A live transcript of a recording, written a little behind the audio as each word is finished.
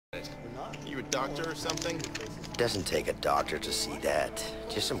it. You a doctor or something? Doesn't take a doctor to see that.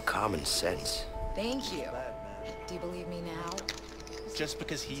 Just some common sense. Thank you. Do you believe me now? Just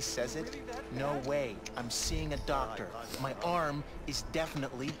because he says it? No way. I'm seeing a doctor. My arm is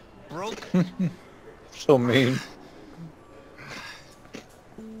definitely broken. So mean.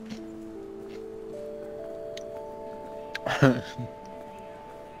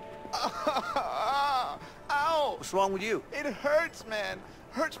 Ow! What's wrong with you? It hurts, man.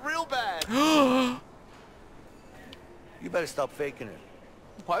 Hurts real bad. You better stop faking it.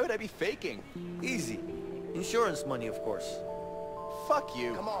 Why would I be faking? Easy. Insurance money, of course. Fuck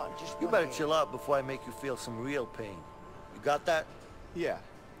you. Come on, you better chill out before I make you feel some real pain. You got that? Yeah.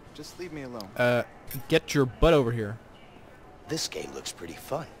 Just leave me alone. Get your butt over here. This game looks pretty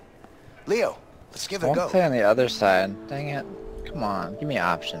fun. Leo, let's give it I a want go. to play on the other side. Dang it. Come on, give me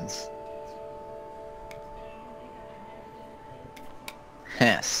options.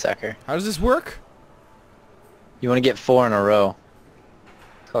 Heh, sucker. How does this work? You want to get 4 in a row.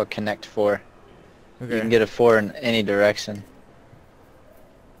 It's called Connect 4. Okay. You can get a 4 in any direction.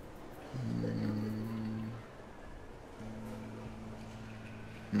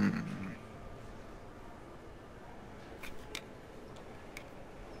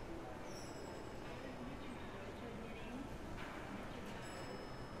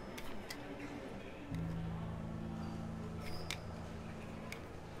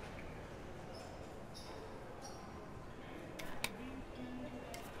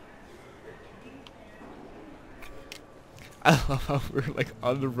 I love how we're like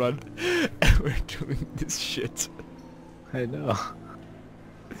on the run and we're doing this shit. I know.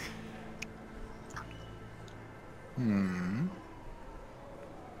 Hmm.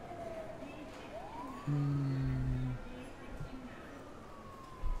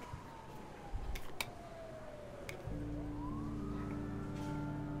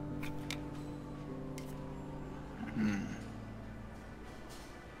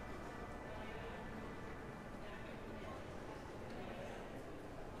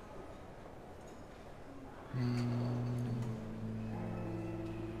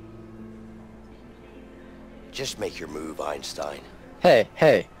 Just make your move, Einstein. Hey,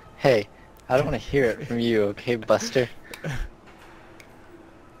 hey, hey. I don't want to hear it from you, okay, Buster?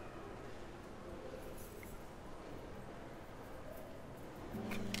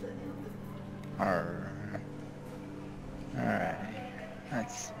 Alright.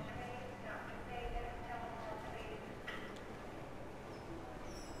 Let's see.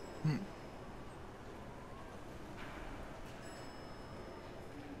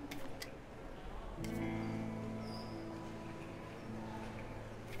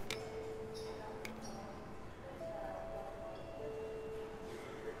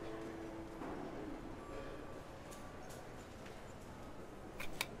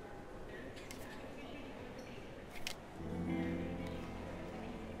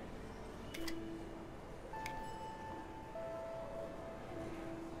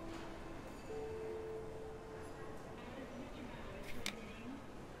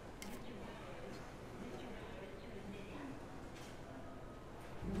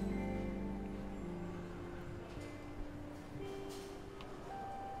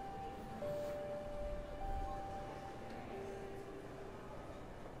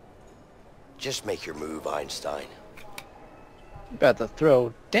 Just make your move, Einstein. You about to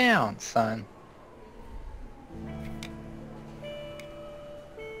throw down, son.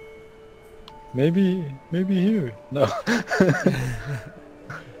 Maybe here. No.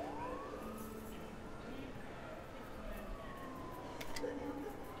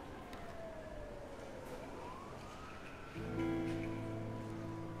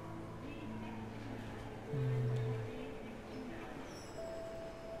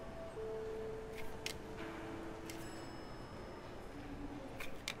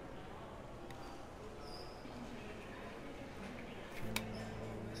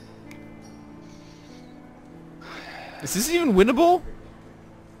 Is this even winnable?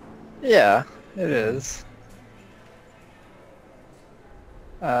 Yeah, it is.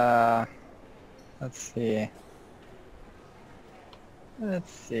 Let's see.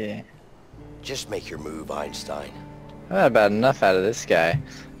 Let's see. Just make your move, Einstein. I've had about enough out of this guy.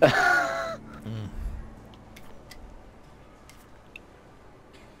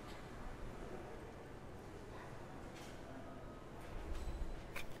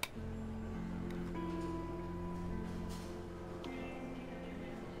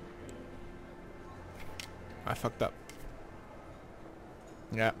 I fucked up.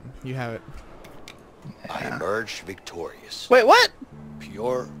 Yeah, you have it. I emerged victorious. Wait, what?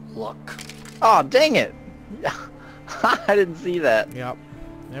 Pure luck. Oh, dang it. I didn't see that. Yep.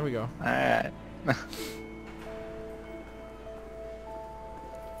 There we go. Alright.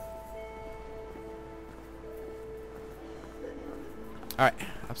 Alright,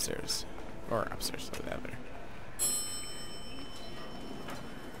 upstairs. Or upstairs, to the elevator.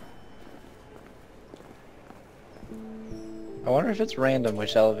 I wonder if it's random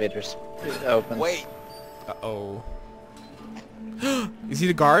which elevators open. Wait. Uh-oh. Is he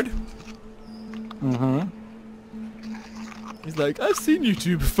the guard? Mm-hmm. He's like, I've seen you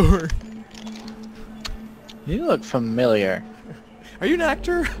two before. You look familiar. Are you an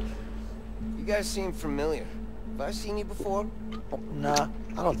actor? You guys seem familiar. Have I seen you before? Nah,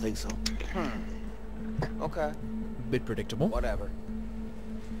 I don't think so. Okay, Bit predictable. whatever.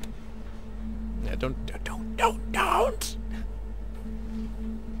 Yeah, don't.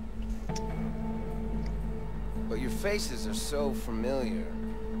 But your faces are so familiar.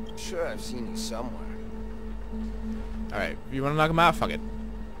 I'm sure I've seen you somewhere. Alright, you wanna knock him out? Fuck it.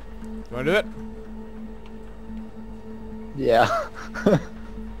 You wanna do it? Yeah.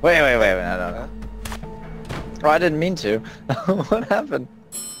 wait, no. Oh, I didn't mean to. What happened?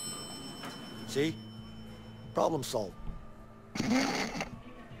 See? Problem solved.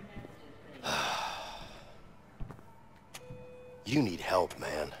 You need help,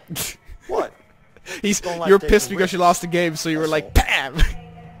 man. What? Don't like You're taking pissed because risks. you lost the game, so you were like, BAM!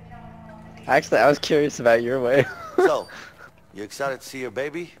 Actually, I was curious about your way. So, you excited to see your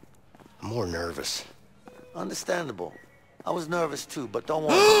baby? I'm more nervous. Understandable. I was nervous too, but don't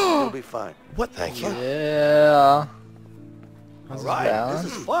worry, you'll be fine. What? Thank you. Yeah. Alright, balance?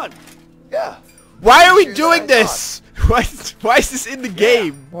 this is fun. Yeah, Why are we Sure doing that I this? Why is this in the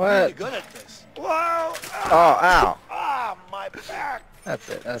game? really What? good at this. Whoa! Oh, ow. Ah, my back!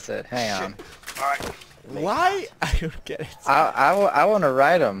 That's it. Hang on. Alright. Why? I don't get it. I want to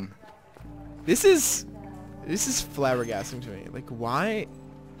ride him. This is flabbergasting to me. Like, why?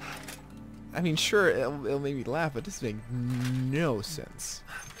 I mean, sure, it'll make me laugh, but this makes no sense.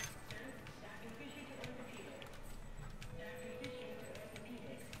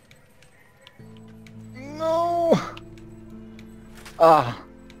 No. Oh.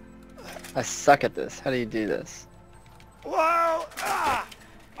 I suck at this. How do you do this? Whoa! Ah!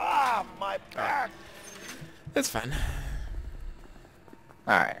 Ah, my back! It's fine.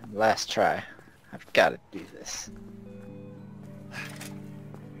 Alright, last try. I've got to do this.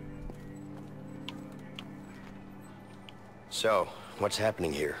 So, what's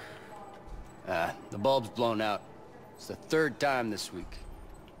happening here? The bulb's blown out. It's the third time this week.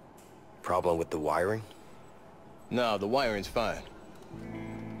 Problem with the wiring? No, the wiring's fine.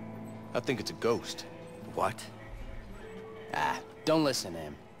 I think it's a ghost. What? Don't listen to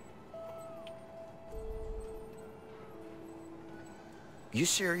him. You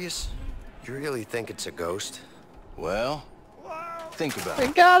serious? You really think it's a ghost? Well, think about I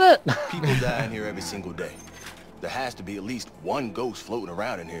it. got it! People die in here every single day. There has to be at least one ghost floating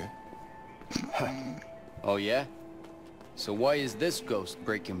around in here. Oh yeah? So why is this ghost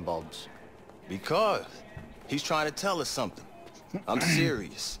breaking bulbs? Because he's trying to tell us something. I'm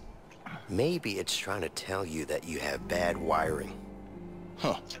serious. Maybe it's trying to tell you that you have bad wiring.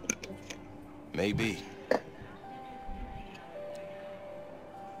 Huh. Maybe.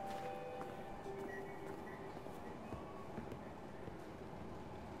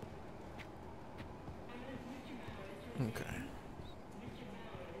 Okay.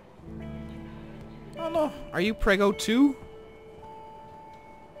 Oh no. Are you Prego too?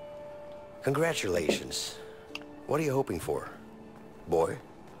 Congratulations. What are you hoping for? Boy?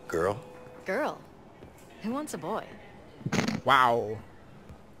 Girl? Girl. Who wants a boy? Wow.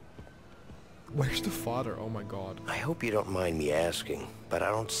 Where's the father? Oh my god. I hope you don't mind me asking, but I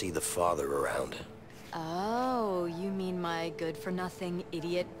don't see the father around. Oh, you mean my good-for-nothing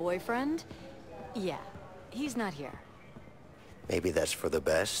idiot boyfriend? Yeah, he's not here. Maybe that's for the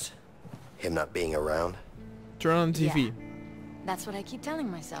best? Him not being around? Turn on the TV. Yeah. That's what I keep telling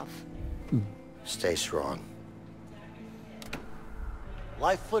myself. Stay strong.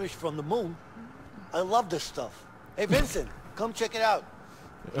 Live footage from the moon. I love this stuff. Hey, Vincent, come check it out.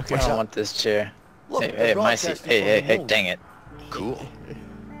 Okay. I don't want this chair. Look, Hey, the hey, my seat. broadcast is from the Hey, moon. dang it. Cool.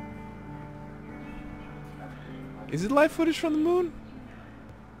 Is it live footage from the moon?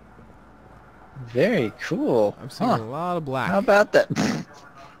 Very cool. I'm seeing a lot of black. How about that?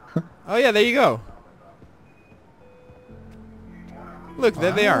 Oh yeah, there you go. Look,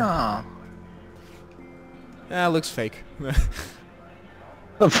 there they are. Ah. Ah, looks fake.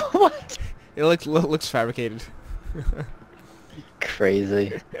 What? It looks fabricated.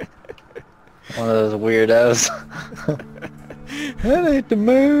 Crazy. One of those weirdos. That ain't the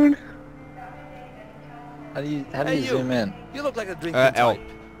moon. How do you Hey, you. zoom in? You look like a drinking L. type.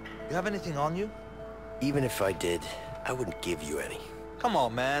 You have anything on you? Even if I did, I wouldn't give you any. Come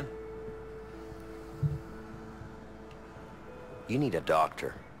on, man. You need a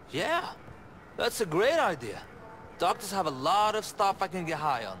doctor. Yeah, that's a great idea. Doctors have a lot of stuff I can get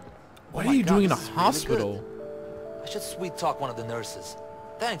high on. What Oh are my you God, doing in a this is really hospital? good. I should sweet talk one of the nurses.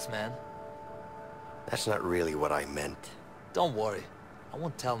 Thanks, man. That's not really what I meant. Don't worry. I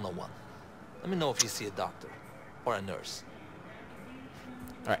won't tell no one. Let me know if you see a doctor. Or a nurse.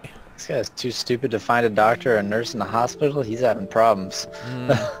 Alright. This guy's too stupid to find a doctor or a nurse in the hospital. He's having problems.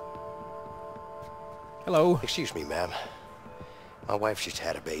 Hello. Excuse me, ma'am. My wife just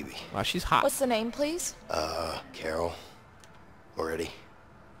had a baby. Wow, she's hot. What's the name, please? Carol. Already.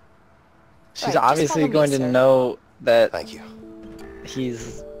 She's Right, just obviously follow me, going to sir. know that Thank you.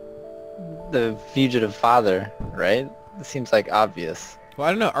 he's the fugitive father, right? It seems like obvious. Well,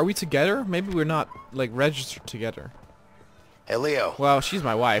 I don't know. Are we together? Maybe we're not, like, registered together. Hey, Leo. Well, she's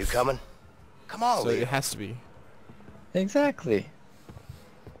my You wife. coming? Come on, So Leo. it has to be. Exactly.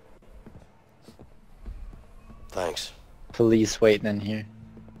 Thanks. Police waiting in here.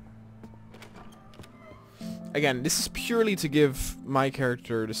 Again, this is purely to give my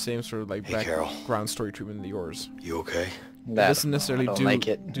character the same sort of, like, Hey, Carol. background story treatment as yours. You okay? It That, doesn't necessarily I don't like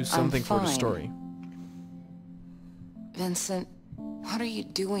it. do something for the fine. story. Vincent, what are you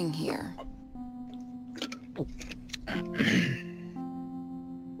doing here?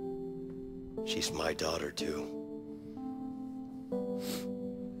 She's my daughter, too.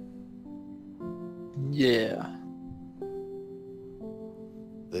 Yeah.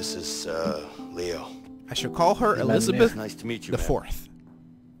 This is, Leo. I should call her Elizabeth Nice to meet you, the man. Fourth.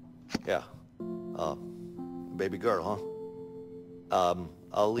 Yeah. Baby girl, huh?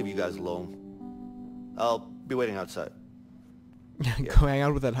 I'll leave you guys alone. I'll be waiting outside. Go hang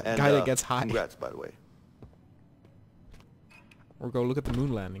out with that And, guy that gets high. Congrats, by the way. Or go look at the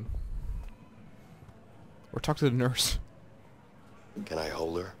moon landing. Or talk to the nurse. Can I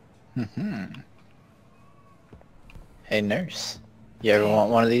hold her? Hey, nurse. You ever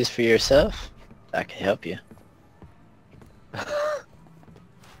want one of these for yourself? I can help you.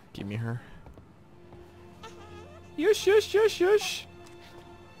 Give me her. Yush, yush, yush, yush.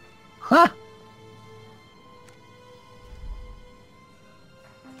 Huh?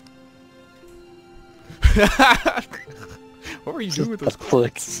 What were you doing with those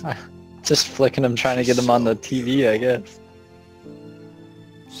flicks? Just flicking them, trying to get them on the TV, I guess.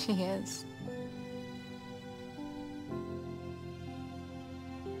 She is.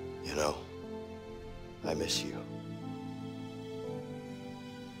 You know, I miss you.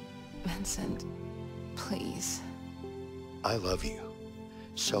 Vincent, please. I love you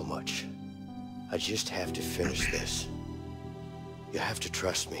so much. I just have to finish this. You have to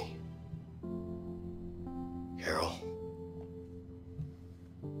trust me. Carol,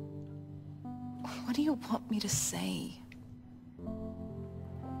 What do you want me to say?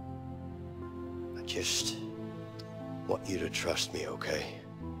 I just want you to trust me, okay?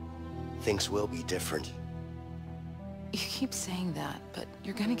 Things will be different. You keep saying that, but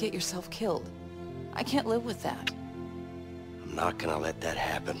you're gonna get yourself killed. I can't live with that. I'm not gonna let that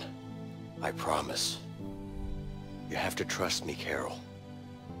happen. I promise. You have to trust me, Carol.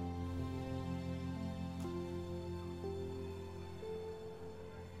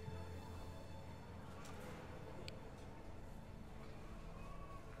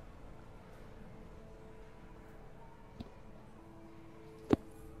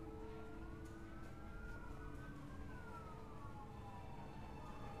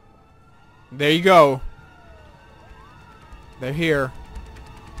 There you go. They're here.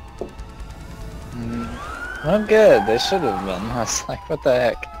 Well, good. They should have been. I was like, what the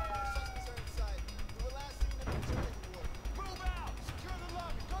heck?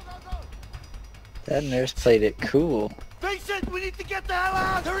 That nurse played it cool. Vincent, we need to get the hell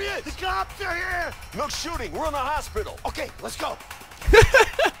out! There he is! The cops are here! No shooting. We're in the hospital. Okay, let's go.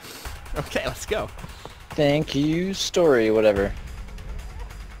 Okay, let's go. Thank you, story, whatever.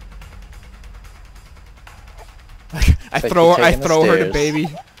 I like throw you're her taking the the stairs. baby.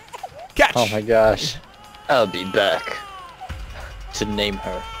 Catch. Oh my gosh. I'll be back to name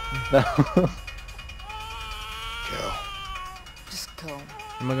her. No. Carol, Just go.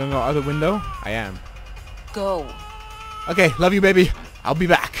 Am I gonna go out the window? I am. Go. Okay, love you, baby. I'll be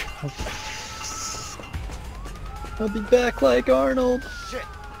back. I'll be back like Arnold. Shit!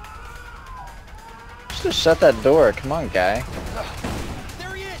 Just shut that door. Come on, guy.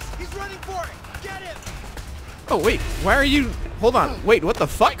 There he is! He's running for it! Get him! Oh wait, why are you? Hold on. Wait, what the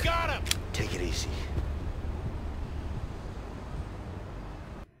fuck? Got him! take it easy.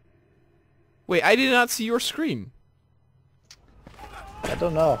 Wait, I did not see your screen. I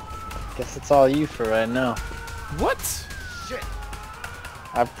don't know. Guess it's all you for right now. What? Shit.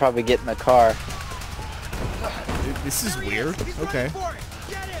 I'd probably get in the car. This is weird. Okay.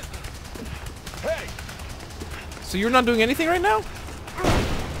 Get him. Hey. So you're not doing anything right now?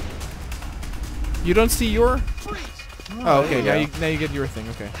 You don't see your... Oh, okay. Now you get your thing.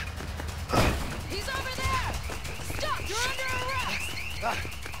 Okay. He's over there! Stop! You're under arrest!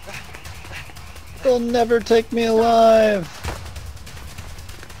 They'll never take me alive.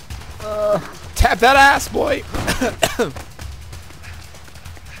 Tap that ass, boy.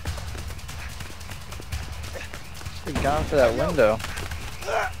 You're gone for that window.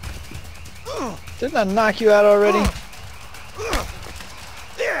 Didn't I knock you out already?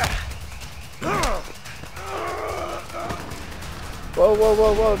 Whoa, whoa,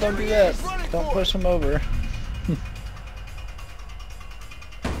 whoa, whoa, don't do that. Don't push him over.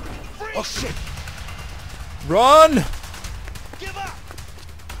 Oh shit. Run! Give up.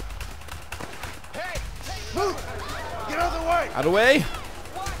 Hey, move. Get out of the way. Out of the way.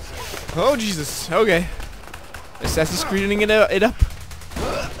 Oh, Jesus. Okay. Assassin's Creeding it up.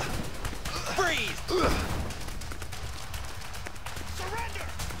 Freeze. Surrender.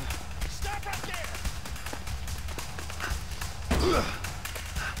 Stop right there.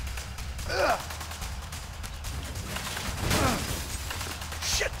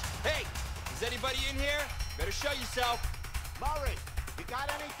 Shit. Hey, is anybody in here? Better show yourself. Murray, you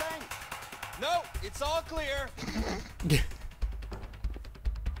got anything? No, it's all clear.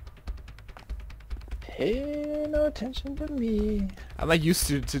 Pay no attention to me. I'm not used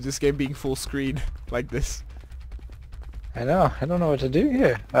to this game being full screen like this. I know. I don't know what to do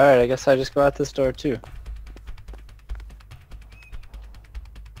here. Alright, I guess I just go out this door too.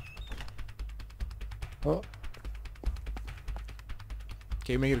 Oh.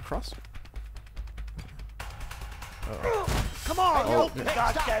 Can you make it across? Come on, Oh. open,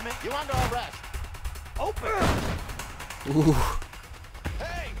 goddammit. You under arrest. Open. Ooh.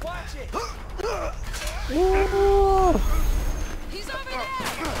 Hey, watch it. Ooh. He's over there!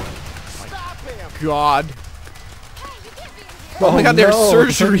 Stop him. God. Oh my God, there's no,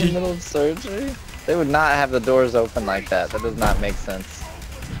 surgery. in the middle of surgery? They would not have the doors open like that. That does not make sense.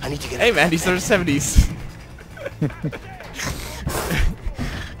 I need to get. Hey man, these are the 70s.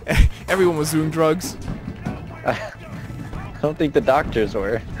 Everyone was doing drugs. I don't think the doctors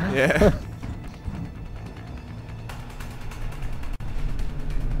were. Yeah.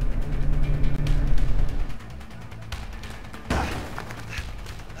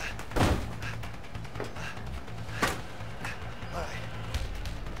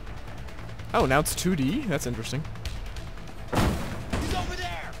 Oh, now it's 2D. That's interesting. He's over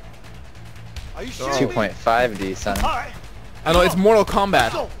there. Are you sure? 2.5D, son. All right. I know, it's Mortal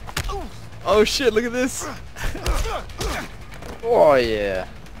Kombat. Oh shit, look at this. Oh yeah.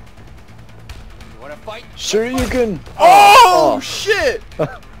 You wanna fight? Sure you can. Oh, shit!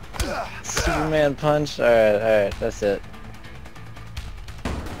 Superman punch. Alright, that's it.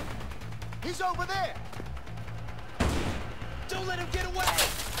 He's over there. Don't let him get away.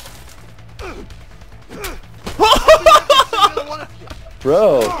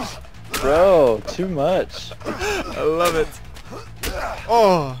 Bro, too much. I love it.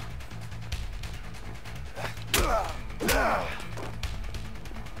 Oh.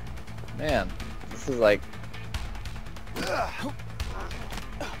 Man, this is like...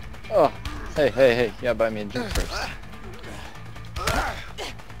 Oh, hey, you gotta buy me a drink first.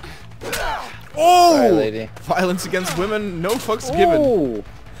 Oh! Sorry, lady. Violence against women, no fucks given.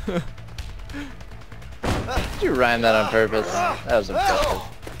 Did you rhyme that on purpose? That was impressive.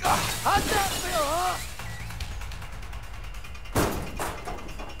 How'd that feel, huh?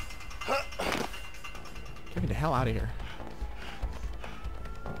 Get me the hell out of here.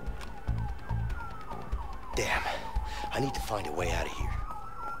 Damn. I need to find a way out of here.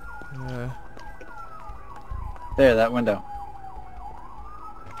 There, that window.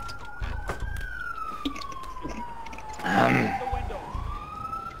 I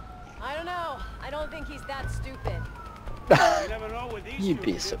don't know. I don't think he's that stupid. You'd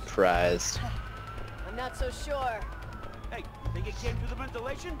be surprised. I'm not so sure. Hey, you think it came through the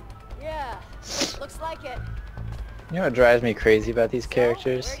ventilation? Yeah, looks like it. You know what drives me crazy about these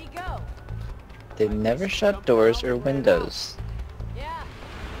characters? Where'd he go? They never shut doors or windows. Yeah,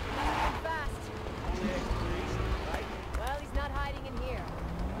 that's been fast. Well, he's not hiding in here.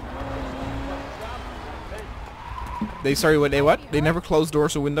 They what? They never close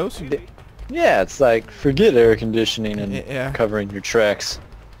doors or windows? Yeah, it's like, forget air conditioning and Yeah. covering your tracks.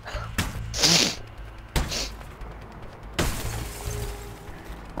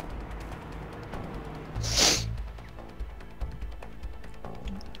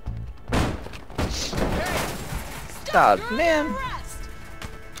 God, man.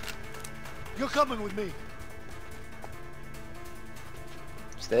 You're coming with me.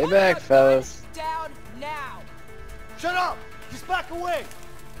 Stay back, fellas. Down now. Shut up! Just back away!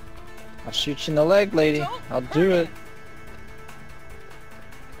 I'll shoot you in the leg, lady. I'll do it.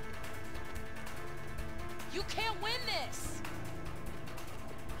 You can't win this.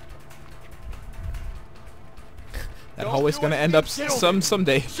 That hallway's gonna end up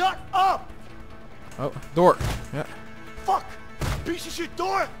someday. Shut up! Oh, door. Yeah. Fuck! Piece of shit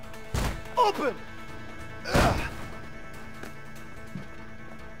door! Open! Ugh.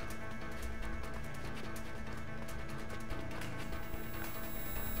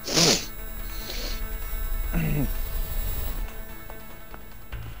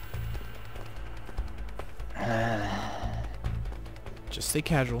 Just stay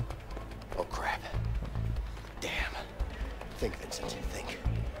casual. Oh crap. Damn. Think, Vincent, think.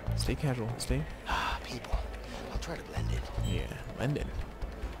 Stay casual. Stay. Ah, people. I'll try to blend in. Yeah, blend in.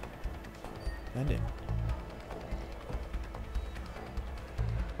 Blend in.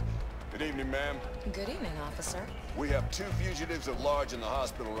 Good evening, ma'am. Good evening, officer. We have 2 fugitives at large in the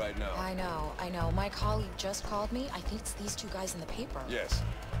hospital right now. I know. My colleague just called me. I think it's these 2 guys in the paper. Yes.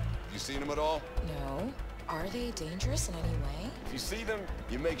 You seen them at all? No. Are they dangerous in any way? If you see them,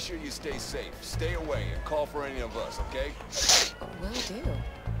 you make sure you stay safe. Stay away and call for any of us, okay? Will do.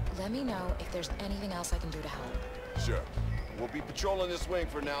 Let me know if there's anything else I can do to help. Sure. We'll be patrolling this wing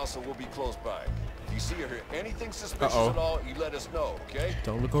for now, so we'll be close by. If you see or hear anything suspicious at all, you let us know, okay?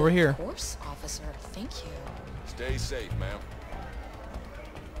 Don't look over here. Of course, officer. Thank you. Stay safe, ma'am.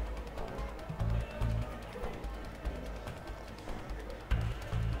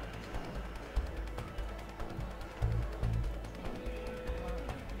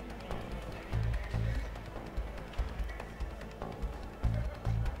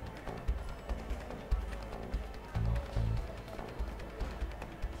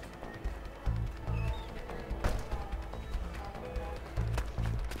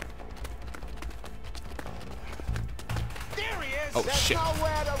 Oh shit.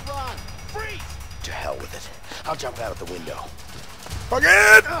 Nowhere to run! Freeze! To hell with it. I'll jump out of the window. Fuck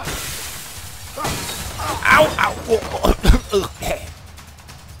it! Ow! Ow!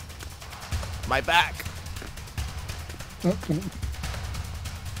 My back.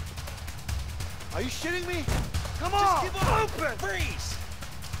 Are you shitting me? Come on! Just give up! Open! Freeze!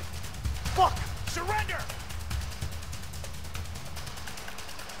 Fuck! Surrender!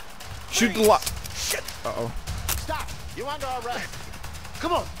 Shoot the lock. Shit. Uh-oh. Stop! You're under arrest.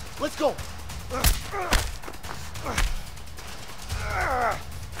 Come on, let's go.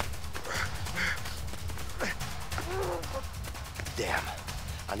 Damn.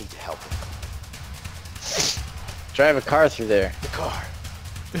 I need to help him. Drive a car through there. The car.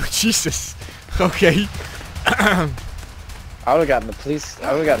 Oh, Jesus. Okay. I would have gotten the police.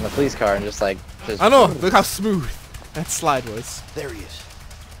 I would have gotten the police car and just like. I know. Look how smooth that slide was. There he is.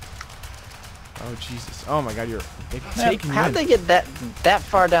 Oh Jesus! Oh my God! You're Man, taking. How'd they get that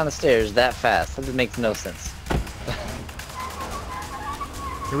far down the stairs that fast? That makes no sense.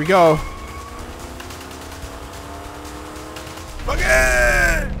 Here we go.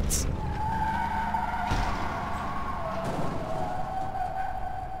 Buckets!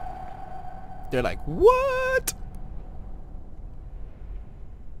 They're like, what?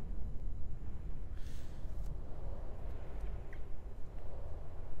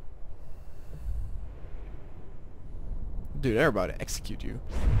 Dude, they're about to execute you.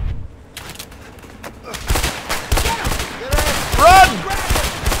 Run!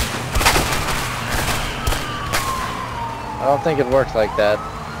 I don't think it worked like that.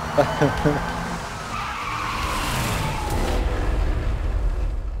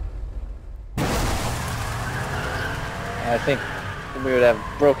 I think we would have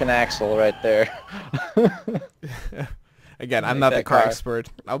broken axle right there. Again, I'm not the car expert.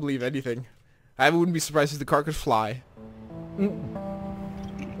 I'll believe anything. I wouldn't be surprised if the car could fly.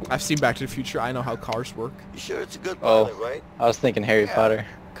 I've seen Back to the Future. I know how cars work. You sure it's a good pilot, right? I was thinking Harry Potter.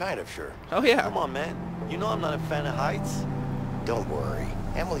 Kind of sure. Oh yeah. Come on, man. You know I'm not a fan of heights. Don't worry.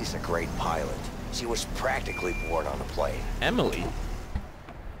 Emily's a great pilot. She was practically born on a plane. Emily?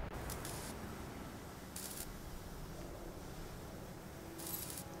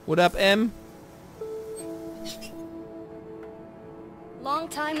 What up, Em? Long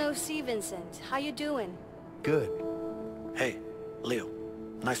time no see, Vincent. How you doing? Good. Hey, Leo.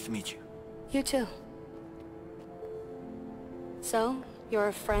 Nice to meet you. You too. So, you're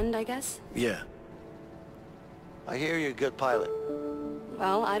a friend, I guess? Yeah. I hear you're a good pilot.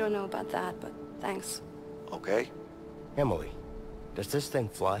 Well, I don't know about that, but thanks. Okay. Emily, does this thing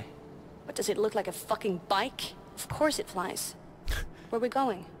fly? What, does it look like a fucking bike? Of course it flies. Where we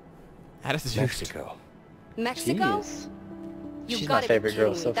going? Mexico. Mexico? Jeez. You've She's got my to favorite be girl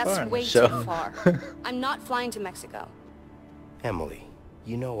kidding so me. That's far in the way show. too far. I'm not flying to Mexico. Emily,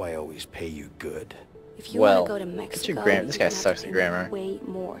 you know I always pay you good. If you Well, want to go to what's Mexico, your grammar? This guy you're gonna have sucks to at pay me grammar. way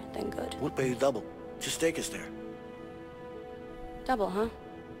more than good. We'll pay you double. Just take us there. Double, huh?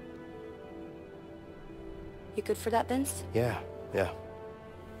 You good for that, Vince? Yeah.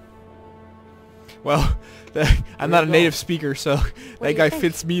 Well, I'm not a native speaker, so do that you guy think?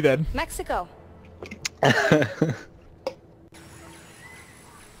 fits me then. Mexico.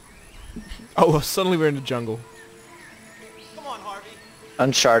 Oh, well, suddenly we're in the jungle. Come on, Harvey.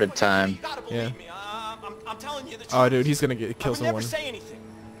 Uncharted time. Yeah. I'm telling you the truth. Oh, dude, he's gonna kill I would never someone. say anything.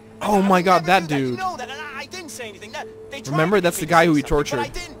 Oh my God, that dude. You know that, and I didn't say anything. They tried Remember, to that's get the me to guy who say he something, tortured. But I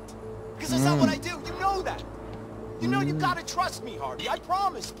didn't. Because that's not what I do. You know that. You know you gotta trust me, Harvey. I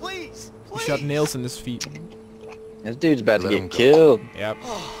promise. Please. He shot nails in his feet. This dude's about to Let him get go. killed. Yep.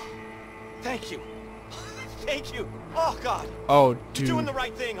 Oh, thank you. Thank you. Oh, God. Oh, You're dude. doing the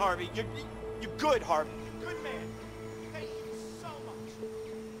right thing, Harvey. You're good, Harvey. Good man. Thank you so much.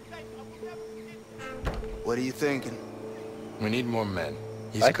 Thank you. I will never forget that. What are you thinking? We need more men.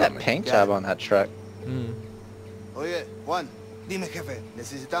 He's I like coming. that paint job on that truck. Oye, Juan. Dime, jefe.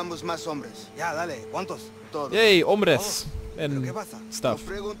 Necesitamos más hombres. Ya, dale. ¿Cuántos? Todos. Yay, hombres ¿Pero and qué pasa? stuff.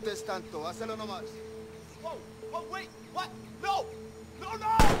 No preguntes tanto. Hazlo nomás. Whoa, whoa, wait. What? No. No,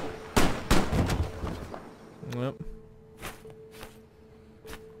 no. Yep.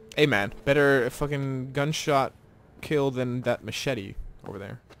 Hey man, better a fucking gunshot kill than that machete over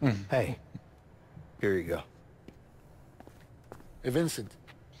there. Hey, here you go. Hey, Vincent.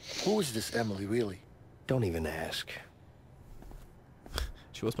 Who is this Emily, really? Don't even ask.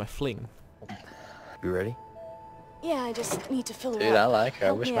 She was my fling. You ready? Yeah, I just need to fill her Dude, up. I like her. I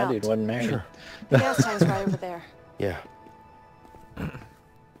Help wish me my out. dude wasn't married. Sure. The gas tank's right over there. Yeah.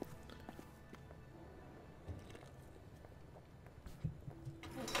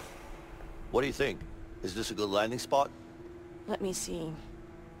 What do you think? Is this a good landing spot? Let me see.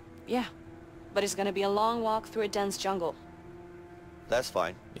 Yeah, but it's gonna be a long walk through a dense jungle. That's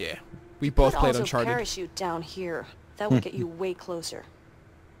fine. Yeah. We both Could played also Uncharted. parachute down here. That would get you way closer.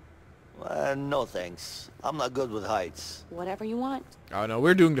 No thanks. I'm not good with heights. Whatever you want. Oh no,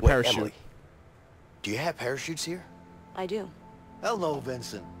 we're doing the Wait, parachute. Emily, do you have parachutes here? I do. Hell no,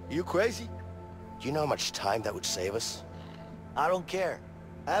 Vincent. You crazy? Do you know how much time that would save us? I don't care.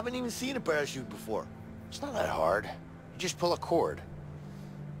 I haven't even seen a parachute before. It's not that hard. You just pull a cord.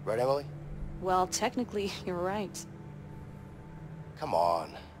 Right, Emily? Well, technically, you're right. Come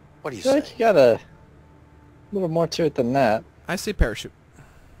on. What do you I feel say? like you got a little more to it than that. I say parachute.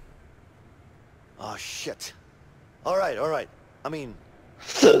 Oh, shit. All right. I mean,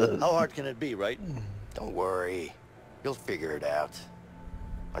 how hard can it be, right? Don't worry. You'll figure it out.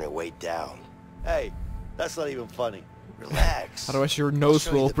 On your way down. Hey, that's not even funny. Relax. Otherwise your I'll nose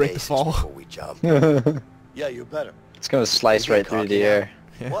show you will the break the basics fall. before we jump. Yeah, you better. It's gonna slice You get right through the cocky air.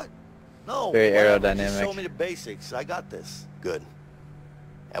 Yeah. What? No. Very whatever. Just aerodynamic. show me the basics. I got this. Good.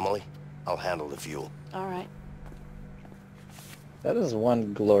 Emily, I'll handle the fuel. All right. That is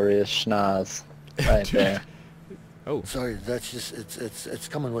one glorious schnoz right there. Oh. Sorry, that's just it's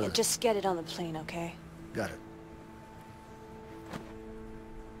coming with Yeah, just get it on the plane, okay? Got it.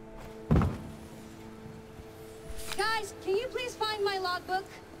 Guys, can you please find my logbook?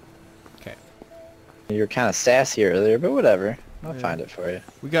 Okay. You were kind of sassy earlier, but whatever. I'll find it for you.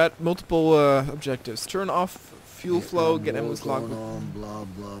 We got multiple objectives. Turn off fuel flow, get Emily's logbook. Blah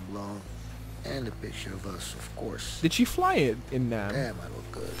blah blah, and a picture of us, of course. Did she fly it in that? Damn, I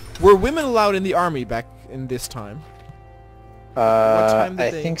look good. Were women allowed in the army back in this time? time did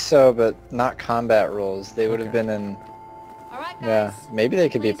I they- think so, but not combat roles. They would have been in. All right, guys. Yeah, maybe they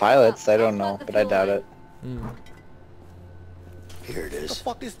could be pilots. I don't know, but I doubt it. Here it What the is.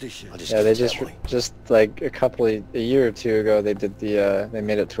 fuck is this shit? I'll just Yeah, give they it to just Emily. like a year or two ago, they did the they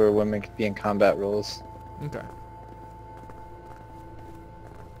made it to where women could be in combat roles. Okay.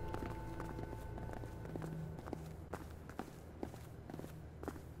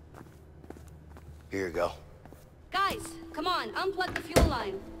 Here you go. Guys, come on, unplug the fuel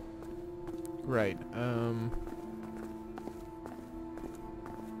line. Right.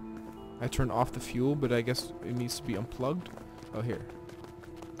 I turned off the fuel, but I guess it needs to be unplugged. Oh, here.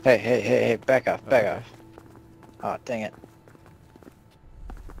 Hey, back off, back Okay. off. Oh, dang it.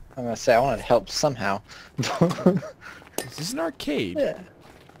 I'm gonna say I wanted help somehow. Is this an arcade? Yeah.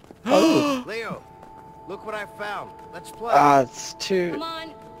 Oh, Leo, look what I found. Let's play. It's too... Come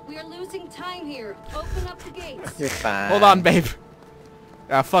on, we are losing time here. Open up the gates. You're fine. Hold on, babe.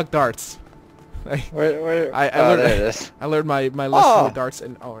 Fuck darts. Where? I Oh, learned, there it is. I learned my lesson with darts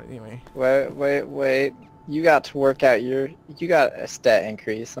and anyway. Wait. You got to work out you got a stat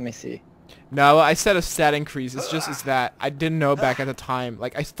increase. Let me see. No, I said a stat increase. It's just is that I didn't know back at the time.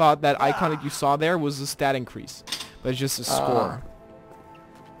 Like I thought that icon that you saw there was a stat increase, but it's just a score.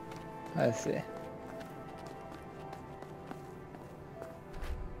 I see.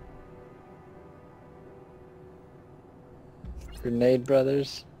 Grenade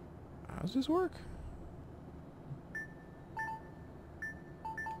Brothers. How does this work?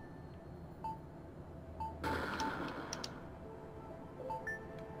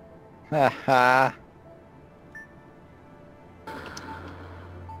 Haha.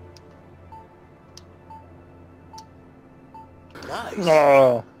 Nice.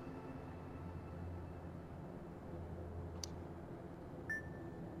 No.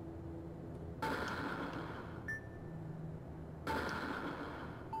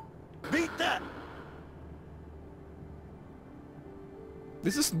 Beat that.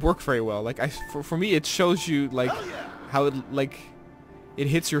 This doesn't work very well. Like for me, it shows you like how it like it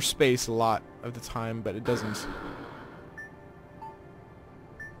hits your space a lot of the time, but it doesn't.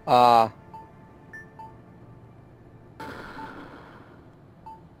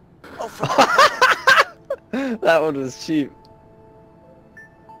 That one was cheap.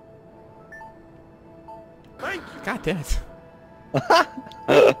 Thank you. God damn it.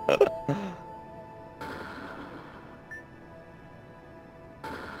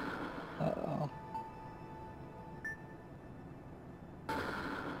 Uh-oh.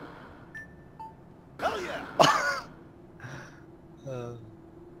 Hell yeah.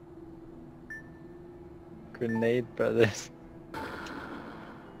 Grenade Brothers.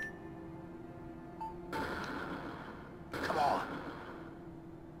 Come on.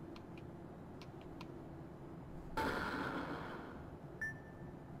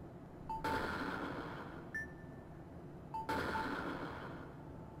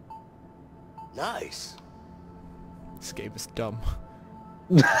 Nice. This game is dumb.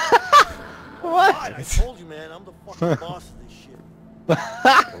 What? I told you, man. I'm the fucking boss of this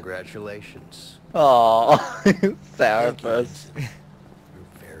shit. Congratulations. Oh, Sourpuss. You're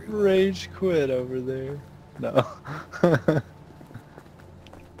very welcome. Rage quit over there. No.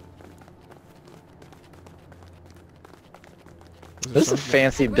 This is a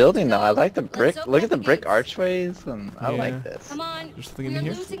fancy building though. I like the brick. Look at the brick archways, and I like this. Come on. There's something in We're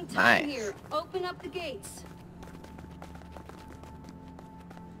here? losing time Nice. here. Open up the gates.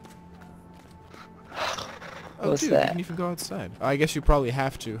 Oh, What's dude, that? you can even go outside. I guess you probably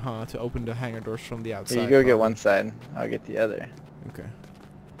have to, huh, to open the hangar doors from the outside. Here, you go get probably. one side. I'll get the other. Okay.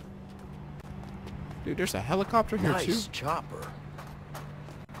 Dude, there's a helicopter here too. Nice chopper.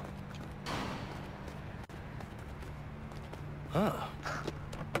 Huh.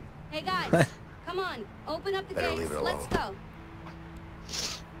 Hey guys, come on. Open up the Better gates. leave it Let's alone. go.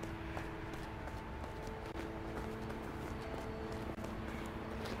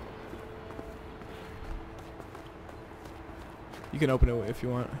 You can open it if you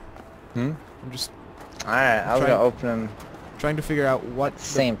want. Hmm? I'm just Alright, I was Try- gonna open them trying to figure out what at the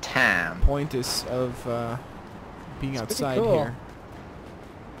same time. point is of being It's pretty outside cool. here.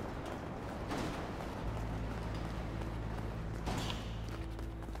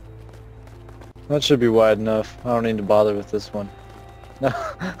 That should be wide enough. I don't need to bother with this one. No,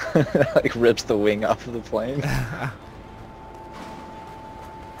 like rips the wing off of the plane.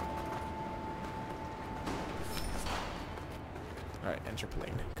 Alright, enter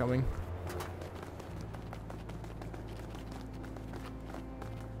plane. Coming.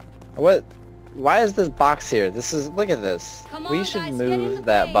 What? Why is this box here? This is, look at this. Come We on, should guys, get in the move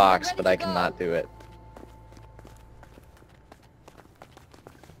that plane. box, We're but ready I to cannot go. do it.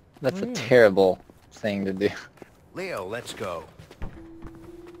 That's Oh, a yeah. terrible thing to do. Leo, let's go.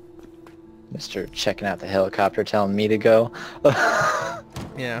 Mr. checking out the helicopter telling me to go.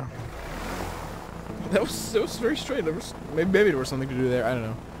 Yeah. That was very strange. There was, maybe there was something to do there. I don't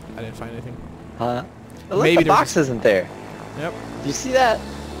know. I didn't find anything. Huh? Look, Maybe the there's box isn't there. Yep. Do you see that?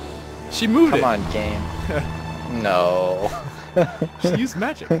 She moved Come it. on, game. No. She used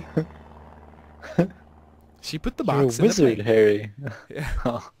magic. She put the You're a box in wizard, the plane. Harry. Yeah.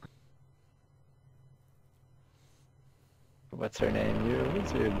 Oh. What's her name? You're a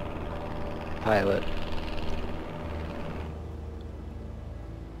wizard. Pilot.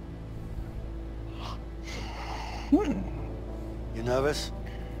 You nervous?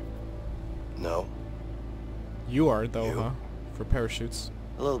 No. You are though, You? huh? For parachutes.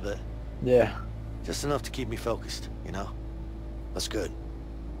 A little bit. Yeah. Just enough to keep me focused, you know? That's good.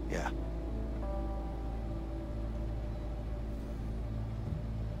 Yeah.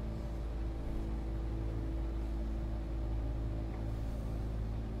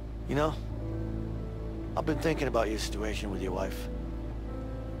 You know, I've been thinking about your situation with your wife.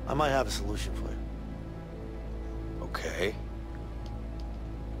 I might have a solution for you. Okay.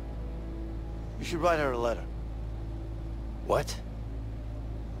 You should write her a letter. What?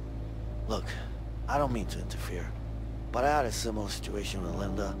 Look, I don't mean to interfere, but I had a similar situation with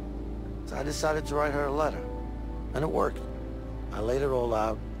Linda, so I decided to write her a letter. And it worked. I laid it all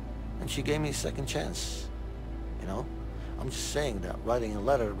out, and she gave me a second chance. You know? I'm just saying that writing a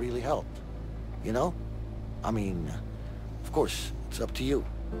letter really helped. You know? I mean, of course, it's up to you.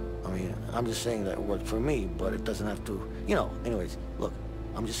 I mean, I'm just saying that it worked for me, but it doesn't have to, you know. Anyways, look,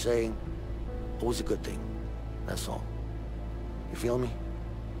 I'm just saying it was a good thing. That's all. You feel me?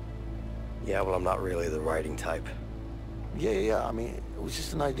 Yeah, well, I'm not really the writing type. Yeah. I mean, it was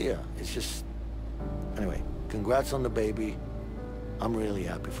just an idea. It's just... Anyway, congrats on the baby. I'm really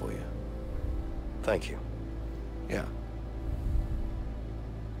happy for you. Thank you. Yeah.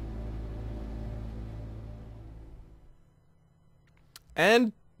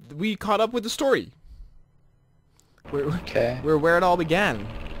 And we caught up with the story. Okay. We're where it all began.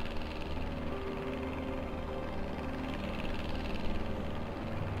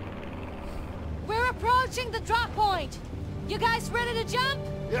 We're approaching the drop point. You guys ready to jump?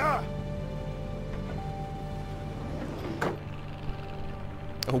 Yeah.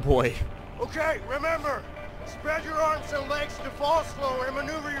 Oh boy. Okay, remember, spread your arms and legs to fall slower and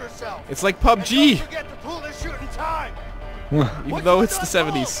maneuver yourself. It's like PUBG. And don't forget to pull this shooting time. Even though it's the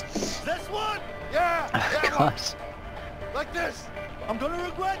 70s. This one? Yeah, that one. Like this. I'm gonna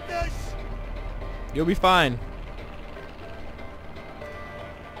regret this. You'll be fine.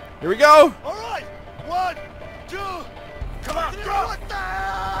 Here we go. All right. 1, 2. Come on, go. What the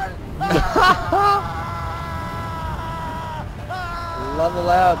hell? Level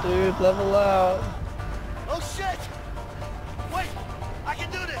out, dude. Level out. Oh shit! Wait, I can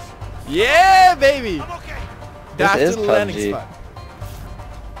do this. Yeah, baby. I'm okay. Dash This to is the landing PUBG. spot.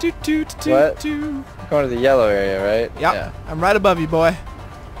 What? Going to the yellow area, right? Yep. Yeah. I'm right above you, boy.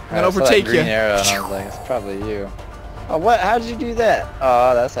 I'm gonna overtake you. Green arrow, and I was like, it's probably you. Oh, what? How'd you do that?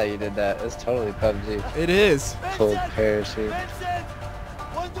 Oh, that's how you did that. It's totally PUBG. It is. Full parachute. Vincent,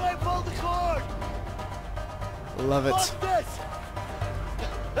 when do I pull the cord? Love it. Fuck this.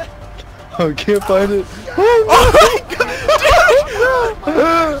 Oh, can't find it. Oh my god!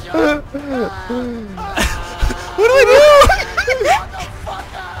 What do I do?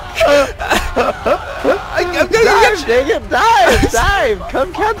 I'm gonna dive, dang it, dive!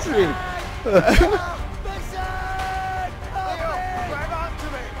 Come catch me!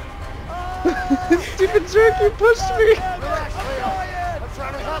 Stupid jerk, you pushed me! Relax, Leo. I'm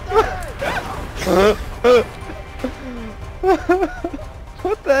trying to help you.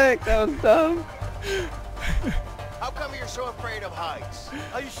 What the heck? That was dumb. How come you're so afraid of heights?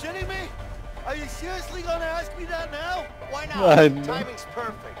 Are you shitting me? Are you seriously gonna ask me that now? Why I not? know. Timing's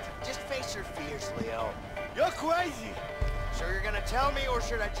perfect. Just face your fears, Leo. You're crazy. So you're gonna tell me, or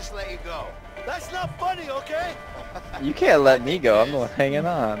should I just let you go? That's not funny, okay? You can't let me go. I'm the one hanging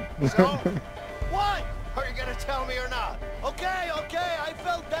on. So, What? are you gonna tell me or not? Okay. I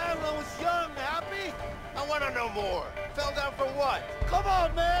fell down when I was young. Happy? I wanna know more. Fell down for what? Come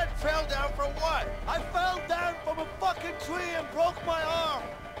on, man. Fell down for what? I fell down from a fucking tree and broke my arm.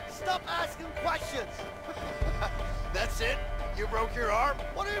 Stop asking questions. That's it? You broke your arm?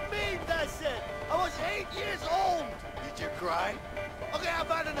 What do you mean, that's it? I was 8 years old. Did you cry? Okay, I've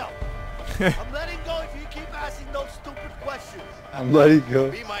had enough. I'm letting go if you keep asking those stupid questions. I'm letting go.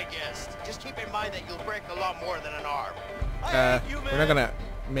 Be my guest. Just keep in mind that you'll break a lot more than an arm. I hate you, man. We're not gonna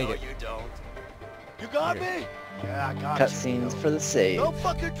make No, it. you don't. You got me? Yeah, I got Cutscenes for the save. Don't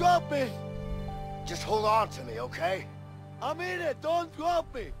fucking drop me. Just hold on to me, okay? I'm in it. Don't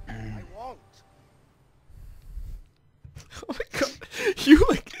drop me. I won't. Oh my god.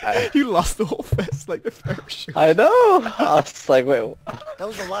 You lost the whole fest like the parachute. I know. I was like, wait. That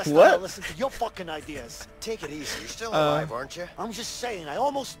was the last What? time I listened to your fucking ideas. Take it easy. You're still alive, aren't you? I'm just saying, I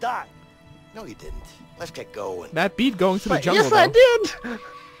almost died. No, you didn't. Let's get going. That beat going to the Wait, jungle yes, though. I did.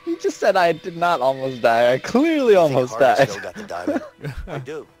 You just said I did not almost die. I clearly almost Harvey died. still got the diamond. I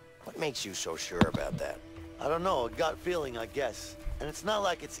do. What makes you so sure about that? I don't know. A gut feeling, I guess. And it's not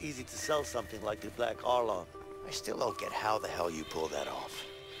like it's easy to sell something like the Black Arlong. I still don't get how the hell you pull that off.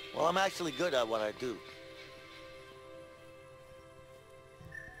 Well, I'm actually good at what I do.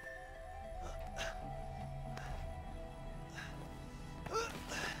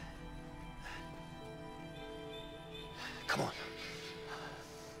 Come on.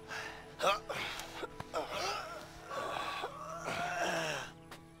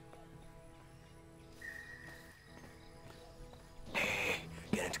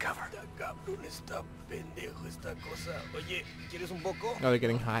 Get into cover. Oh, they're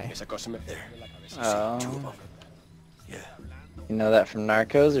getting high. Oh. You know that from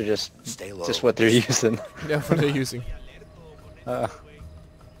Narcos, or just what they're using? Yeah, what they're using. Wait,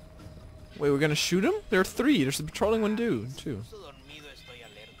 we're gonna shoot him? There are 3. There's a patrolling one dude, too.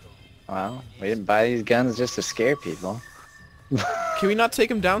 Wow, we didn't buy these guns just to scare people. Can we not take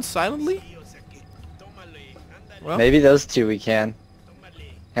him down silently? Well, maybe those 2 we can.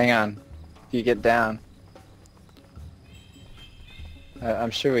 Hang on. If you get down.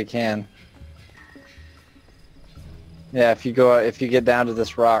 I'm sure we can. Yeah, if you get down to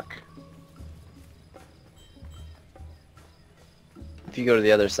this rock. If you go to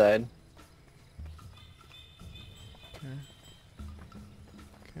the other side. Okay.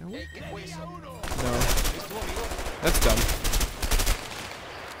 No. That's dumb.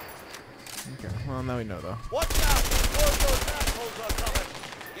 Okay, well now we know though. Watch out! Those assholes are coming.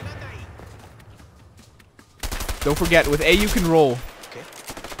 Don't forget, with A you can roll. Okay.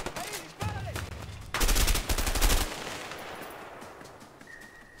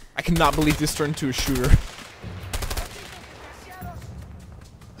 I cannot believe this turned into a shooter.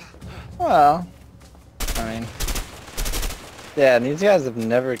 Well, I mean, yeah, and these guys have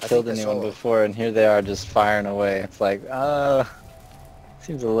never killed anyone before, and here they are just firing away. It's like,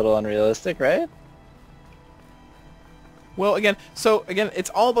 seems a little unrealistic, right? Well, again, it's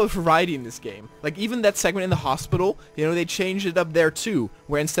all about variety in this game. Like, even that segment in the hospital, you know, they changed it up there too,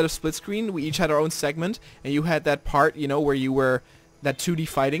 where instead of split screen, we each had our own segment, and you had that part, you know, where you were that 2D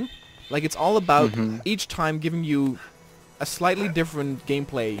fighting. Like, it's all about each time giving you a slightly different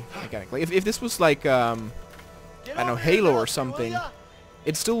gameplay mechanic. Like, if this was like, I don't know, Halo or something,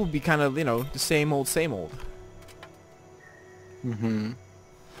 it still would be kind of, you know, the same old, same old.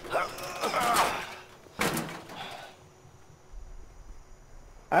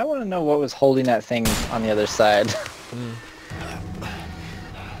 I want to know what was holding that thing on the other side.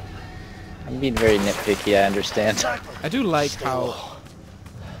 I'm being very nitpicky, I understand. I do like how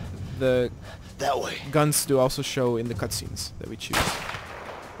the guns do also show in the cutscenes that we choose.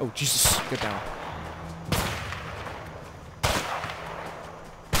 Oh, Jesus, get down.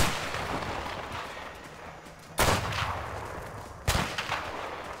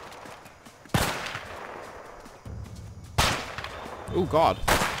 Oh, God.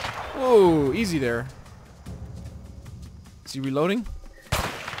 Whoa, easy there. Is he reloading?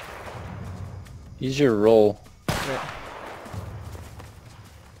 Use your roll. Okay.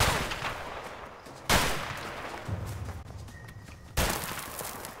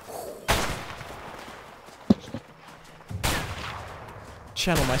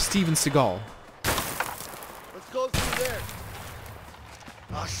 Channel my Steven Seagal. Let's go through there.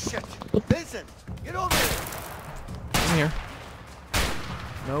 Oh shit! Vincent, get over here. I'm here.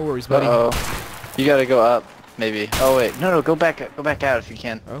 No worries, buddy. Uh-oh. You gotta go up, maybe. Oh wait, no, go back out if you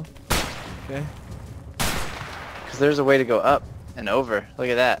can. Oh. Okay. Because there's a way to go up and over. Look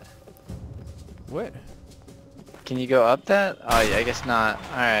at that. What? Can you go up that? Oh yeah, I guess not.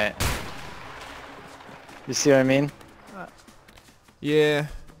 All right. You see what I mean? Yeah.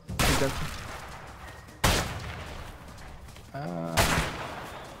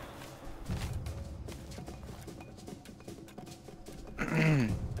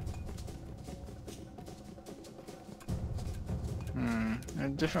 There are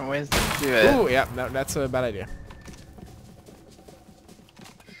different ways to do it. Oh yeah, that's a bad idea.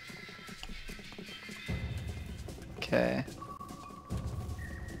 Okay.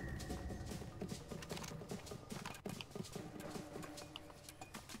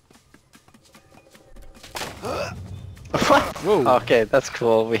 Whoa. Okay, that's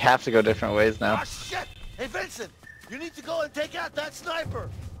cool. We have to go different ways now. Oh shit! Hey Vincent, you need to go and take out that sniper.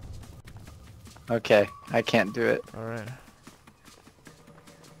 Okay, I can't do it. All right.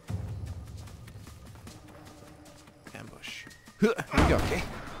 Ambush. Here we go. Okay.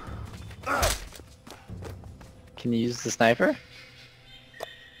 Can you use the sniper?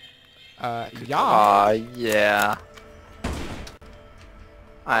 Yeah. Yeah.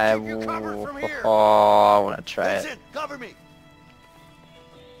 I want to try it. Cover me.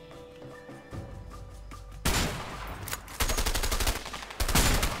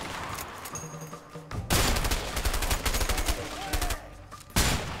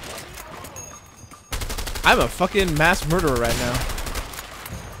 I'm a fucking mass murderer right now.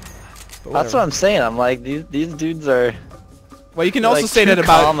 That's what I'm saying. I'm like, these dudes are. Well, you can also like, say that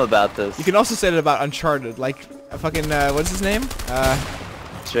calm about this. You can also say that about Uncharted. Like, fucking what's his name?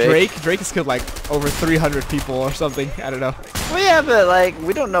 Drake has killed like over 300 people or something. I don't know. Well, yeah, but like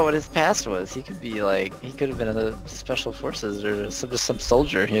we don't know what his past was. He could be like he could have been in the special forces or just some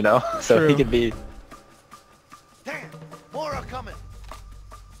soldier, you know. So True. he could be. Damn, more are coming.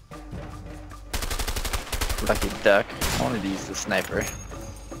 Lucky duck. I wanted to use the sniper.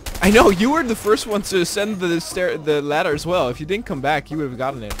 I know you were the first one to send the ladder as well. If you didn't come back, you would have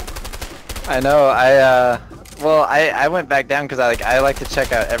gotten it. I know. Well, I went back down because I like to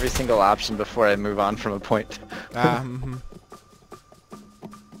check out every single option before I move on from a point.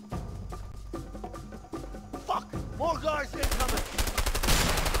 Fuck! More guards incoming!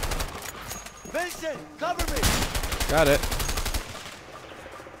 Vincent, cover me! Got it.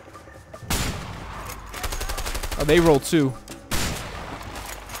 Oh, they rolled too.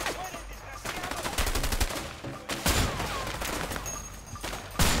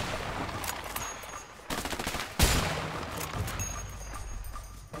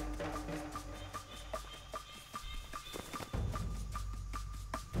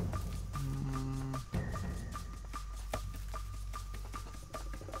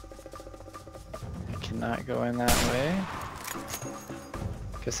 Not going that way.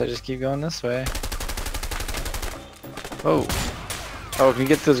 Guess I just keep going this way. Oh. Oh, can you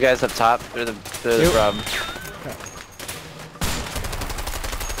get those guys up top? They're the problem.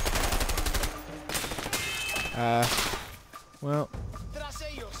 Well.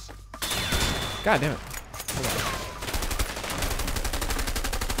 God damn it. Hold on.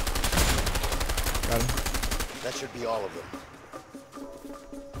 Got him. That should be all of them.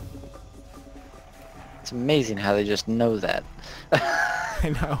 It's amazing how they just know that. I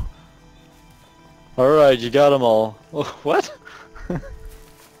know. Alright, you got them all. What?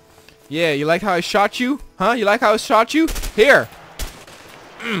 Yeah, you like how I shot you? Huh? You like how I shot you? Here!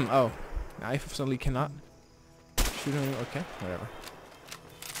 Oh. Knife suddenly cannot shoot him. Okay, whatever.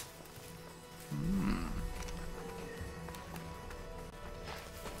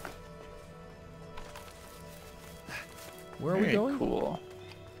 Where are we going? Cool.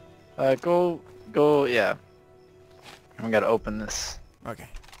 Go, yeah. We gotta open this. Okay.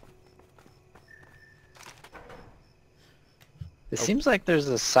 It seems like there's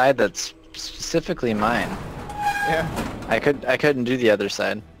a side that's specifically mine. Yeah. I couldn't do the other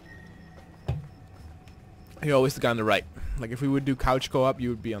side. You're always the guy on the right. Like if we would do couch co-op, you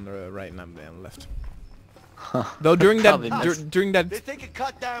would be on the right and I'm on the left. Though during that They think a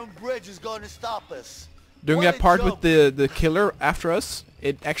cut down bridge is going to stop us. during that part with the killer after us,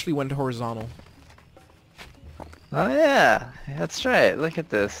 it actually went horizontal. Oh yeah, that's right. Look at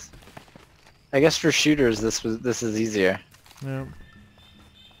this. I guess for shooters, this is easier. Yeah.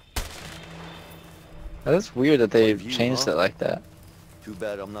 That's weird that they changed it like that. Too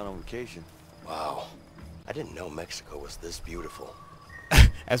bad I'm not on vacation. Wow. I didn't know Mexico was this beautiful.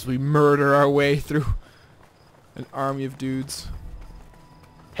 As we murder our way through an army of dudes.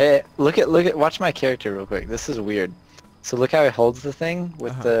 Hey, watch my character real quick. This is weird. So look how he holds the thing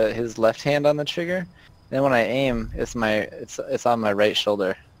with his left hand on the trigger. Then when I aim, it's on my right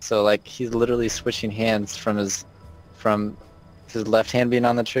shoulder. So like he's literally switching hands from his left hand being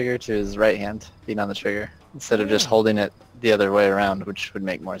on the trigger to his right hand being on the trigger instead of just holding it the other way around, which would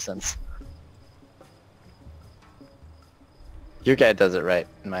make more sense. Your guy does it right,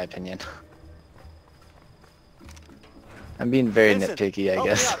 in my opinion. I'm being very nitpicky, I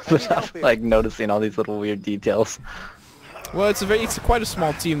guess, but I'm like noticing all these little weird details. Well, it's quite a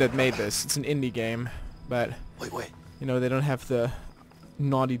small team that made this. It's an indie game, but you know they don't have the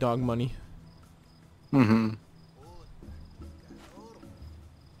Naughty Dog money. Mm-hmm.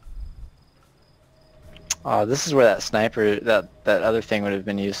 Oh, this is where that sniper, that other thing would have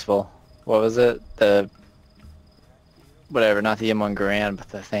been useful. What was it? Whatever, not the M1 Garand, but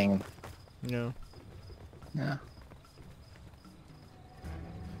the thing. Yeah. Yeah.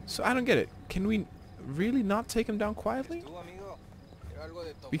 So I don't get it. Can we really not take him down quietly?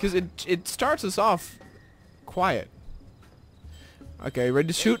 Because it starts us off quiet. Okay, ready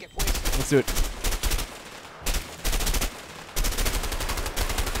to shoot? Let's do it.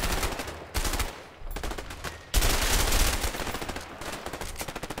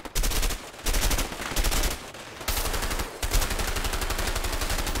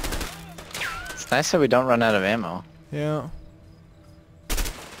 It's nice that we don't run out of ammo. Yeah.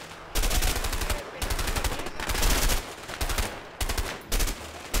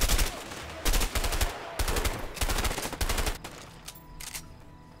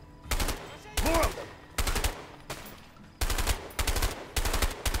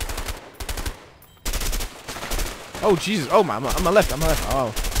 Oh Jesus! Oh my! I'm on my left. I'm on my left.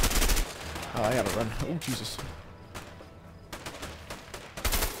 Oh. Oh, I gotta run. Oh Jesus!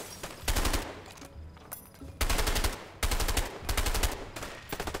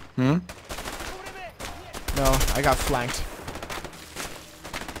 Hmm? No, I got flanked.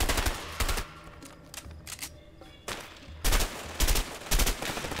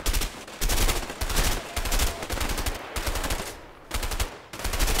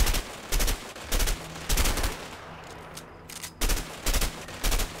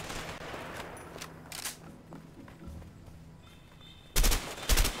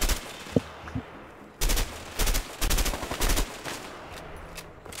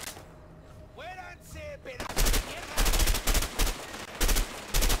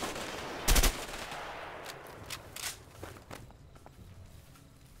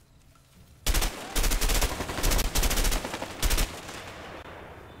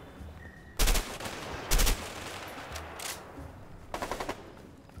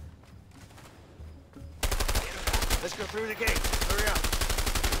 Let's go through the gate. Hurry up.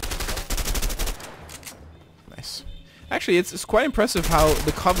 Nice. Actually, it's quite impressive how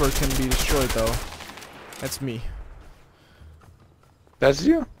the cover can be destroyed, though. That's me. That's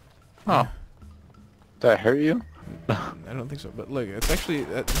you? Oh. Did I hurt you? I don't think so, but look, it's actually...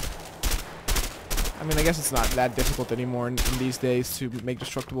 I mean, I guess it's not that difficult anymore in these days to make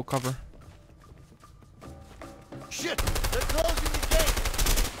destructible cover. Shit! They're closing the gate!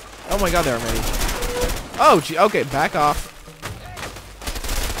 Oh my god, there are many. Oh, gee, okay, back off.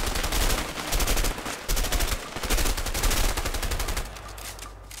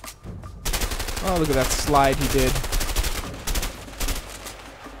 Oh, look at that slide he did.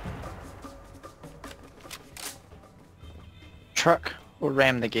 Truck will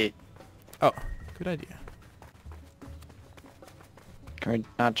ram the gate. Oh, good idea. Can we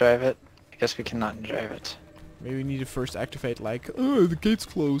not drive it? I guess we cannot drive it. Maybe we need to first activate, like, oh, the gate's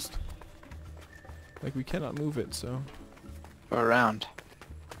closed. Like, we cannot move it, so... Go around.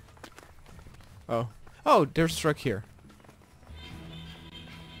 Oh. Oh, there's a truck here.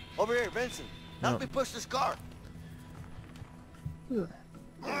 Over here, Vincent. Help me push this car.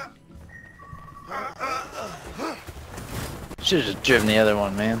 Should've just driven the other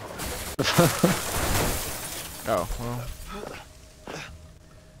one, man. Oh, well.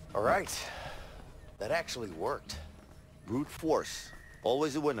 All right. That actually worked. Brute force.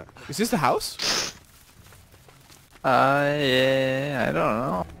 Always a winner. Is this the house? Yeah, I don't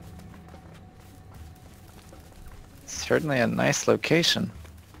know. Certainly a nice location.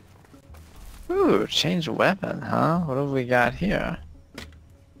 Ooh, change weapon, huh? What have we got here?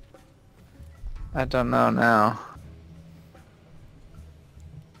 I don't know now.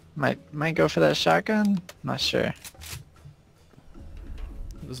 Might go for that shotgun? Not sure.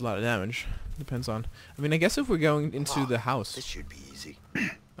 There's a lot of damage. Depends on... I mean, I guess if we're going into the house... This should be easy.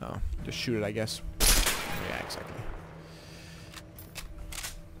 Oh, just shoot it, I guess. Yeah, exactly.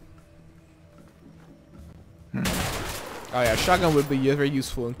 Oh yeah, shotgun would be very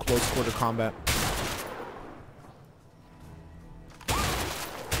useful in close quarter combat.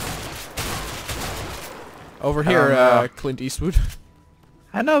 Over here, Clint Eastwood.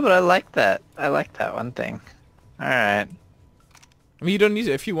 I know, but I like that. I like that one thing. Alright. I mean, you don't need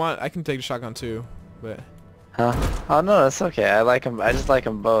it. If you want, I can take the shotgun too, but... Huh? Oh no, that's okay. I like them. I just like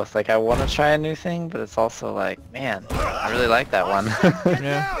them both. Like, I want to try a new thing, but it's also like, man, I really like that one.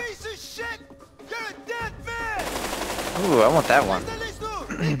 Yeah. Ooh, I want that one.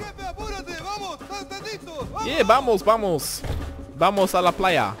 Yeah, vamos, vamos. Vamos a la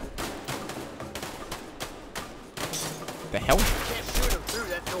playa. The hell? Can't shoot him through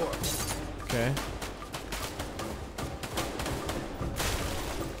that door. Okay.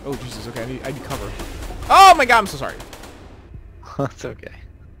 Oh Jesus, okay, I need cover. Oh my god, I'm so sorry. It's okay.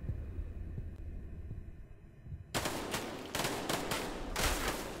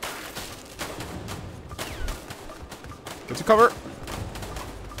 Get to cover.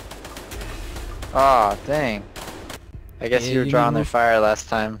 Aw, dang. I guess Yeah, you were you drawing need to their move- fire last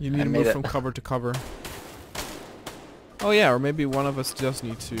time. You need I to made move it. from cover to cover. Oh yeah, or maybe one of us just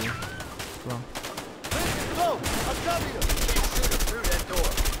need to... Well. Go! I'll cover you. Can't shoot him through that door.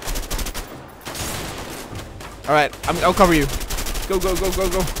 Alright, I'll cover you. Go, go, go, go,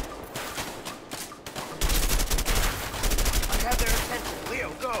 go. I have their attention. Leo,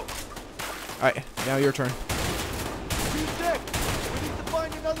 go. Alright, now your turn. Be sick. We need to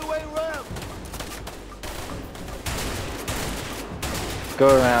find another way around. Go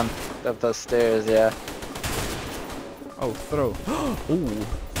around up those stairs, yeah. Oh, throw. Ooh.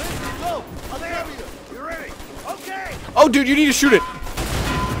 Go! I'll cover you. You ready? Okay. Oh, dude, you need to shoot it.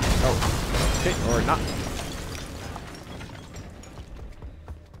 Oh. Okay, or not.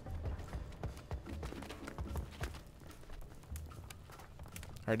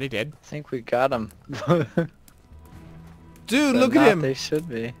 Are they dead? I think we got them. Dude, look at him. They should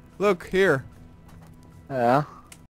be. Look here. Yeah.